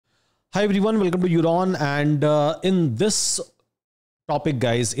Hi everyone, welcome to Euron, and in this topic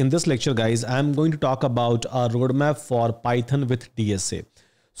guys, in this lecture guys, I'm going to talk about a roadmap for Python with DSA.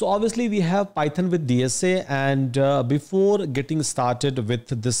 So obviously we have Python with DSA, and before getting started with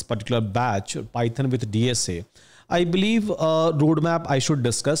this particular batch, Python with DSA, I believe a roadmap I should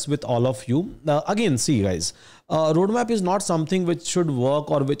discuss with all of you. Again, see guys, roadmap is not something which should work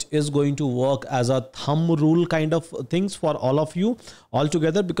or which is going to work as a thumb rule kind of things for all of you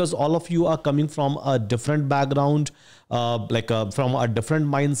altogether, because all of you are coming from a different background, from a different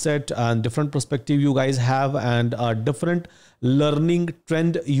mindset and different perspective you guys have, and a different learning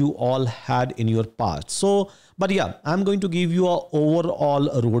trend you all had in your past. So but yeah, I'm going to give you a overall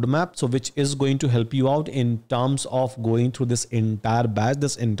roadmap, so which is going to help you out in terms of going through this entire batch,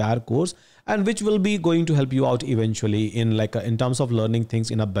 this entire course, and which will be going to help you out eventually in in terms of learning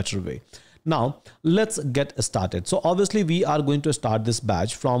things in a better way. Now let's get started. So obviously we are going to start this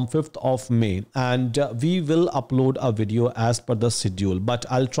batch from 5th of May, and we will upload a video as per the schedule, but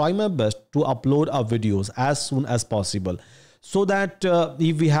I'll try my best to upload our videos as soon as possible, so that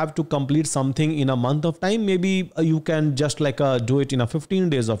if we have to complete something in a month of time, maybe you can just do it in a 15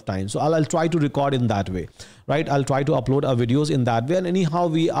 days of time. So I'll try to record in that way, right? I'll try to upload our videos in that way, and anyhow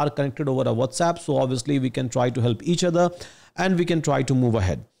we are connected over a WhatsApp, so obviously we can try to help each other and we can try to move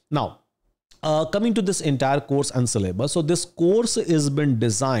ahead. Now coming to this entire course and syllabus, so this course is been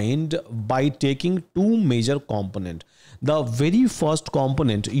designed by taking two major components. The very first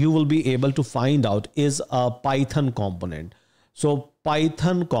component you will be able to find out is a Python component. So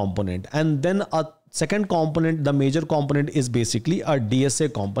Python component, and then a second component, the major component, is basically a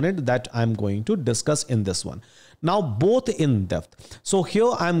DSA component that I'm going to discuss in this one. Now both in depth. So here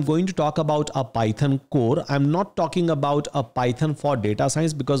I'm going to talk about a Python core. I'm not talking about a Python for data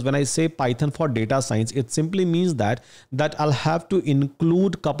science, because when I say Python for data science, it simply means that I'll have to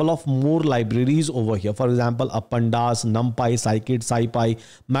include couple of more libraries over here. For example, a pandas, numpy, scikit, scipy,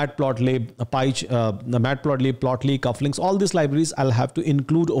 matplotlib, matplotlib, plotly, cufflinks, all these libraries I'll have to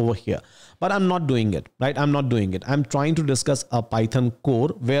include over here. But I'm not doing it, right? I'm not doing it. I'm trying to discuss a Python core,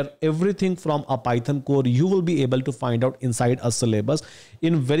 where everything from a Python core you will be able to find out inside a syllabus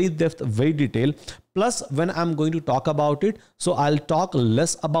in very depth, very detail. Plus, when I'm going to talk about it, so I'll talk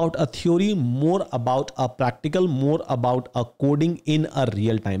less about a theory, more about a practical, more about a coding in a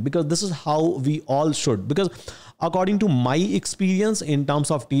real time, because this is how we all should. Because according to my experience in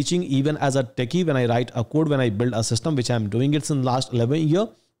terms of teaching, even as a techie, when I write a code, when I build a system, which I'm doing it in last 11 years,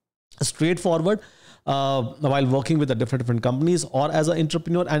 straightforward, while working with the different companies or as an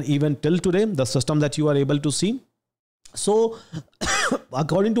entrepreneur, and even till today, the system that you are able to see. So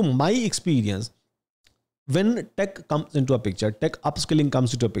according to my experience, when tech comes into a picture, tech upskilling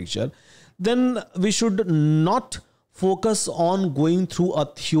comes into a picture, then we should not focus on going through a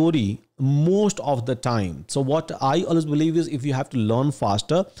theory most of the time. So what I always believe is, if you have to learn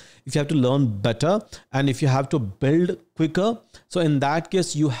faster, if you have to learn better, and if you have to build quicker, so in that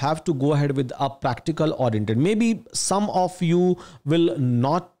case you have to go ahead with a practical oriented. Maybe some of you will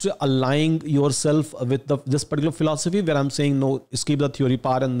not align yourself with this particular philosophy, where I'm saying no, skip the theory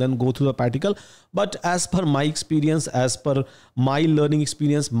part and then go through the practical. But as per my experience, as per my learning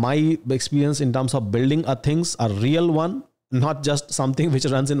experience, my experience in terms of building a things, a real one, not just something which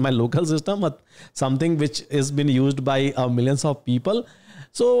runs in my local system, but something which is been used by millions of people.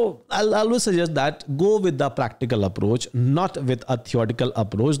 So I'll always suggest that go with the practical approach, not with a theoretical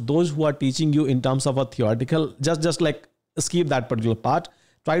approach. Those who are teaching you in terms of a theoretical, just skip that particular part.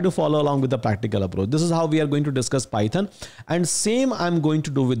 Try to follow along with the practical approach. This is how we are going to discuss Python, and same I'm going to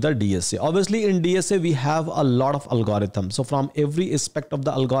do with the DSA. Obviously in DSA we have a lot of algorithms. So from every aspect of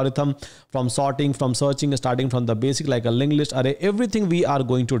the algorithm, from sorting, from searching, starting from the basic like a linked list array, everything we are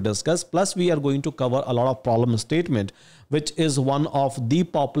going to discuss. Plus we are going to cover a lot of problem statement, which is one of the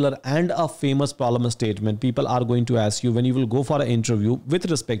popular and a famous problem statement people are going to ask you when you will go for an interview with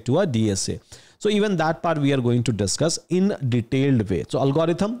respect to a DSA. So even that part we are going to discuss in detailed way. So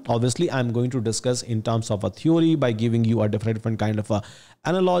algorithm, obviously I'm going to discuss in terms of a theory, by giving you a different kind of a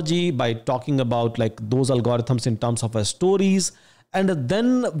analogy, by talking about those algorithms in terms of a stories. And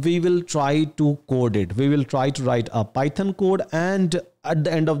then we will try to code it. We will try to write a Python code, and at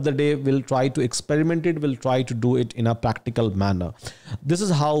the end of the day, we'll try to experiment it. We'll try to do it in a practical manner. This is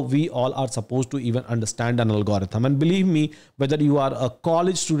how we all are supposed to even understand an algorithm. And believe me, whether you are a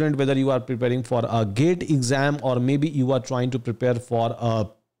college student, whether you are preparing for a GATE exam, or maybe you are trying to prepare for a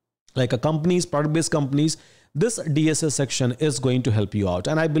like a companies, product-based companies, this DSA section is going to help you out.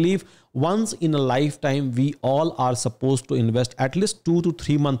 And I believe once in a lifetime, we all are supposed to invest at least 2 to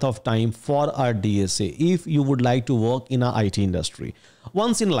 3 months of time for our DSA if you would like to work in a IT industry.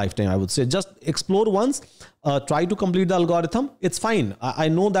 Once in a lifetime, I would say, just explore once, try to complete the algorithm. It's fine. I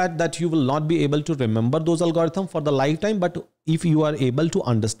know that you will not be able to remember those algorithms for the lifetime, but if you are able to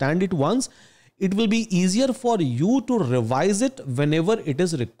understand it once, it will be easier for you to revise it whenever it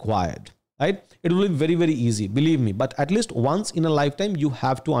is required, right? It will be very, very easy, believe me. But at least once in a lifetime, you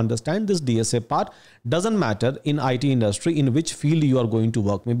have to understand this DSA part. Doesn't matter in IT industry, in which field you are going to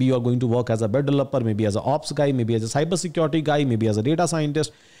work. Maybe you are going to work as a web developer, maybe as an ops guy, maybe as a cybersecurity guy, maybe as a data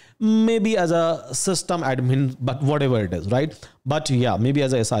scientist, maybe as a system admin, but whatever it is, right? But yeah, maybe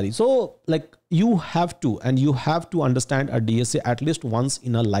as a SRE. So like you have to understand a DSA at least once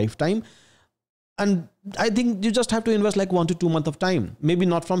in a lifetime. And I think you just have to invest like 1 to 2 months of time. Maybe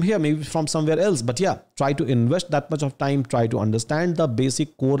not from here, maybe from somewhere else. But yeah, try to invest that much of time. Try to understand the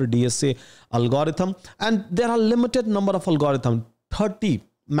basic core DSA algorithm. And there are limited number of algorithms, 30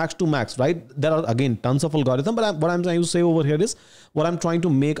 max to max, right? There are again tons of algorithms. But what I'm trying to say over here is, what I'm trying to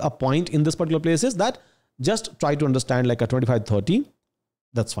make a point in this particular place is that just try to understand like a 25, 30.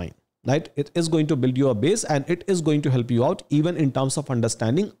 That's fine. Right? It is going to build you a base, and it is going to help you out even in terms of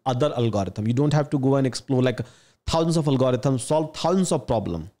understanding other algorithms. You don't have to go and explore like thousands of algorithms, solve thousands of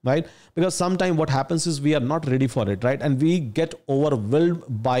problems, right? Because sometimes what happens is we are not ready for it, right? And we get overwhelmed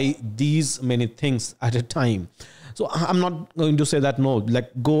by these many things at a time. So I'm not going to say that, no, like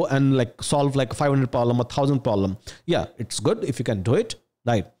go and like solve like 500 problem, 1,000 problem. Yeah, it's good if you can do it,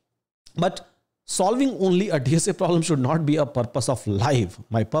 right? But solving only a DSA problem should not be a purpose of life.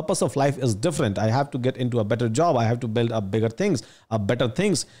 My purpose of life is different. I have to get into a better job. I have to build up bigger things, better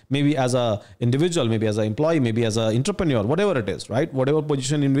things, maybe as an individual, maybe as an employee, maybe as an entrepreneur, whatever it is, right? Whatever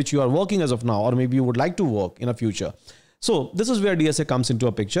position in which you are working as of now, or maybe you would like to work in the future. So this is where DSA comes into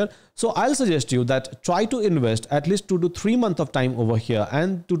a picture. So I'll suggest you that try to invest at least 2 to 3 months of time over here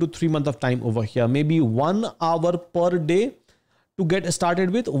and 2 to 3 months of time over here, maybe 1 hour per day to get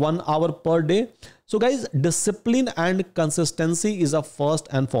started with, 1 hour per day. So guys, discipline and consistency is a first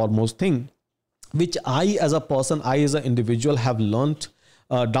and foremost thing, which I as a person, I as an individual have learned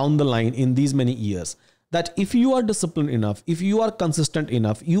down the line in these many years, that if you are disciplined enough, if you are consistent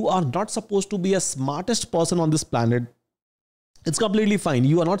enough, you are not supposed to be a smartest person on this planet. It's completely fine.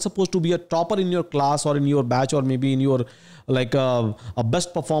 You are not supposed to be a topper in your class or in your batch, or maybe in your like a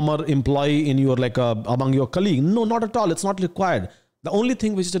best performer employee in your like among your colleague. No, not at all. It's not required. The only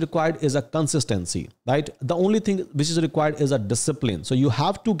thing which is required is a consistency, right? The only thing which is required is a discipline. So you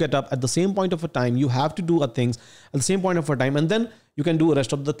have to get up at the same point of a time. You have to do things at the same point of a time, and then you can do the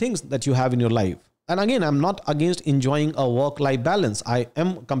rest of the things that you have in your life. And again, I'm not against enjoying a work-life balance. I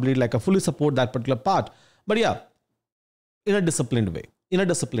am completely like I fully support that particular part. But yeah, in a disciplined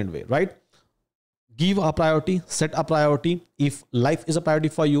way, right? Give a priority, set a priority. If life is a priority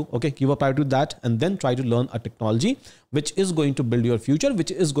for you, okay, give a priority to that, and then try to learn a technology which is going to build your future, which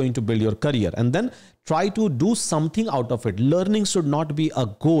is going to build your career, and then try to do something out of it. Learning should not be a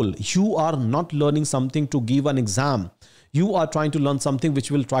goal. You are not learning something to give an exam. You are trying to learn something which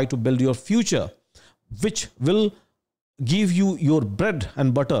will try to build your future, which will give you your bread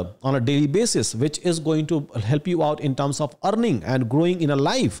and butter on a daily basis, which is going to help you out in terms of earning and growing in a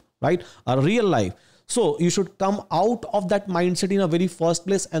life, right? A real life. So you should come out of that mindset in a very first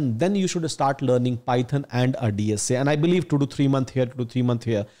place, and then you should start learning Python and a DSA. And I believe 2 to 3 months here, 2 to 3 months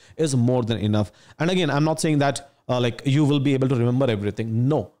here is more than enough. And again, I'm not saying that like you will be able to remember everything.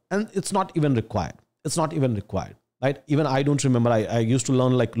 No, and it's not even required. It's not even required. Right? Even I don't remember. I used to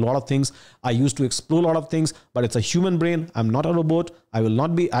learn like a lot of things. I used to explore a lot of things, but it's a human brain. I'm not a robot. I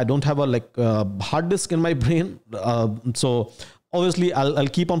don't have a like hard disk in my brain. So obviously I'll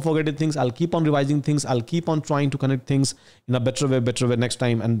keep on forgetting things. I'll keep on revising things. I'll keep on trying to connect things in a better way next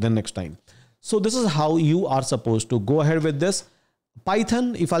time, and then next time. So this is how you are supposed to go ahead with this.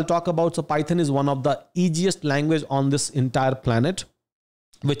 Python, if I'll talk about, so Python is one of the easiest language on this entire planet,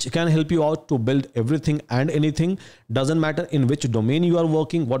 which can help you out to build everything and anything. Doesn't matter in which domain you are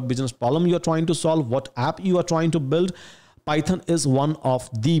working, what business problem you are trying to solve, what app you are trying to build. Python is one of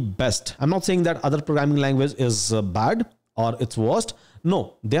the best. I'm not saying that other programming language is bad or it's worst.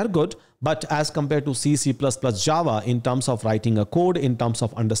 No, they are good. But as compared to C, C++, Java, in terms of writing a code, in terms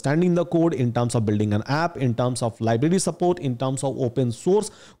of understanding the code, in terms of building an app, in terms of library support, in terms of open source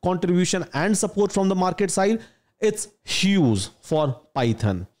contribution and support from the market side, it's huge for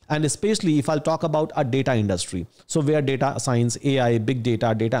Python. And especially if I'll talk about a data industry, so where data science, AI, big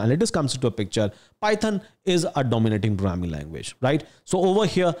data, data analytics comes into a picture, Python is a dominating programming language, right? So over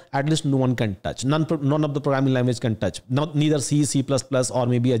here, at least no one can touch. None of the programming language can touch. Neither C, C++, or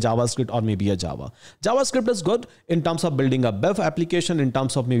maybe a JavaScript, or maybe a Java. JavaScript is good in terms of building a web application, in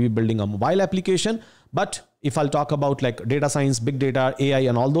terms of maybe building a mobile application. But if I'll talk about like data science, big data, AI,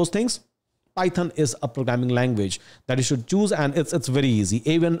 and all those things, Python is a programming language that you should choose, and it's very easy.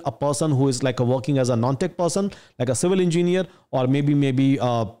 Even a person who is like working as a non-tech person, like a civil engineer, or maybe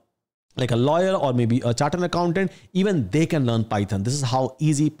like a lawyer, or maybe a chartered accountant, even they can learn Python. This is how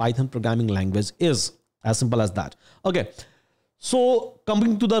easy Python programming language is. As simple as that. Okay. So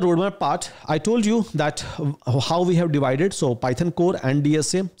coming to the roadmap part, I told you that how we have divided. So Python core and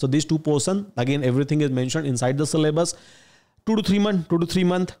DSA. So these two portions, again, everything is mentioned inside the syllabus. 2 to 3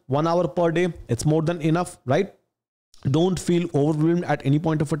 months, 1 hour per day. It's more than enough, right? Don't feel overwhelmed at any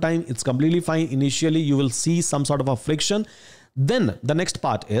point of a time. It's completely fine. Initially, you will see some sort of a friction. Then the next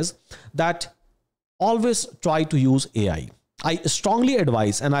part is that always try to use AI. I strongly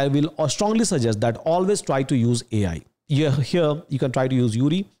advise, and I will strongly suggest that always try to use AI. Here you can try to use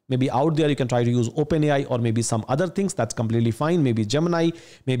Yuri. Maybe out there you can try to use OpenAI, or maybe some other things. That's completely fine. Maybe Gemini,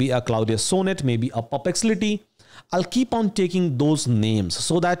 maybe a Claudius Sonnet, maybe a Perplexity. I'll keep on taking those names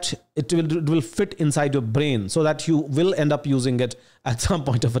so that it will fit inside your brain, so that you will end up using it at some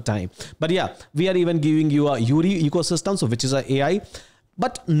point of a time. But yeah, we are even giving you a Yuri ecosystem, so which is a AI,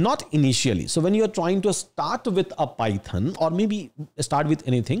 but not initially. So when you are trying to start with a Python, or maybe start with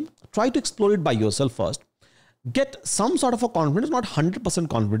anything, try to explore it by yourself first. Get some sort of a confidence, not 100%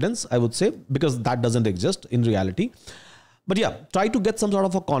 confidence, I would say, because that doesn't exist in reality. But yeah, try to get some sort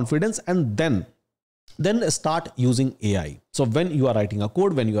of a confidence, and then start using AI. So when you are writing a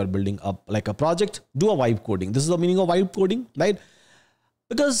code, when you are building up like a project, do a vibe coding. This is the meaning of vibe coding, right?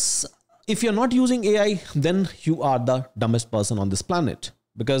 Because if you're not using AI, then you are the dumbest person on this planet,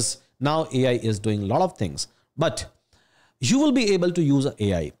 because now AI is doing a lot of things, but you will be able to use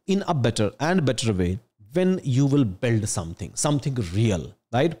AI in a better and better way when you will build something real,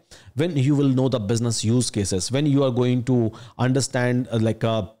 right? When you will know the business use cases, when you are going to understand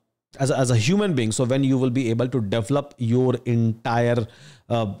as a human being. So when you will be able to develop your entire,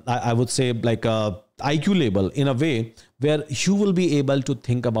 I would say like IQ level in a way where you will be able to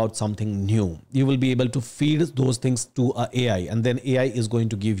think about something new. You will be able to feed those things to AI, and then AI is going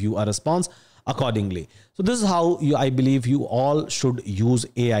to give you a response accordingly. So this is how I believe you all should use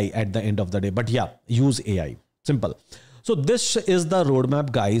AI at the end of the day. But yeah, use AI. Simple. So this is the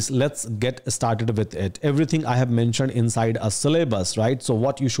roadmap, guys. Let's get started with it. Everything I have mentioned inside a syllabus, right? So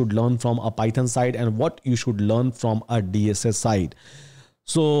what you should learn from a Python side and what you should learn from a DSA side.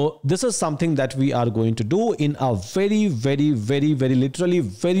 So this is something that we are going to do in a very literally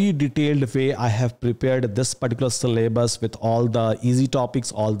very detailed way. I have prepared this particular syllabus with all the easy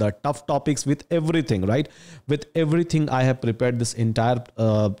topics, all the tough topics, with everything, right? With everything, I have prepared this entire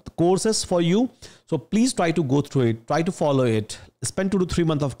courses for you. So please try to go through it, try to follow it, spend 2 to 3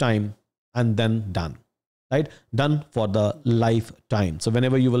 months of time, and then done, right? Done for the lifetime. So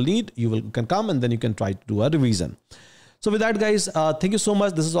whenever you will need, you can come, and then you can try to do a revision. So with that, guys, thank you so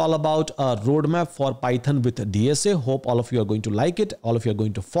much. This is all about a roadmap for Python with DSA. Hope all of you are going to like it. All of you are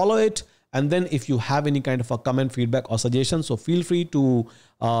going to follow it. And then if you have any kind of a comment, feedback, or suggestion, so feel free to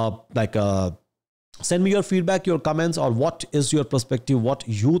send me your feedback, your comments, or what is your perspective, what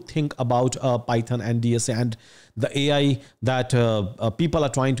you think about Python and DSA and the AI that people are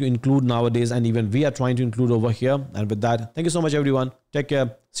trying to include nowadays, and even we are trying to include over here. And with that, thank you so much, everyone. Take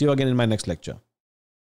care. See you again in my next lecture.